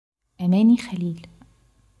أماني خليل.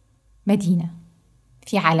 مدينة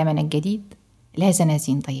في عالمنا الجديد لا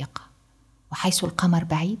زنازين ضيقة، وحيث القمر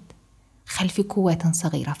بعيد خلف قوة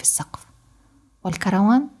صغيرة في السقف،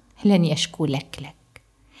 والكروان لن يشكو لك.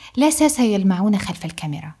 لا ساسة يلمعون خلف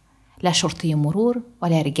الكاميرا، لا شرطي مرور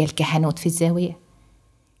ولا رجال كهنوت في الزاوية.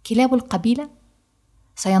 كلاب القبيلة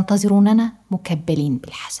سينتظروننا مكبلين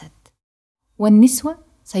بالحسد، والنسوة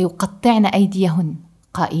سيقطعن أيديهن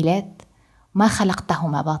قائلات ما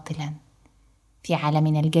خلقتهما باطلا، في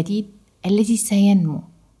عالمنا الجديد الذي سينمو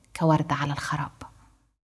كورد على الخراب.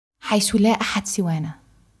 حيث لا أحد سوانا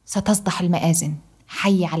ستصدح المآذن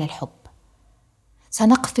حي على الحب،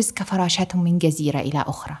 سنقفز كفراشات من جزيرة إلى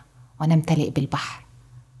أخرى ونمتلئ بالبحر،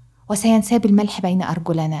 وسينساب الملح بين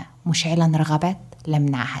أرجلنا مشعلا رغبات لم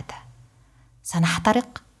نعهدها.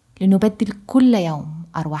 سنحترق لنبدل كل يوم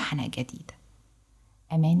أرواحنا جديدة.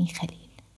 أماني خليل.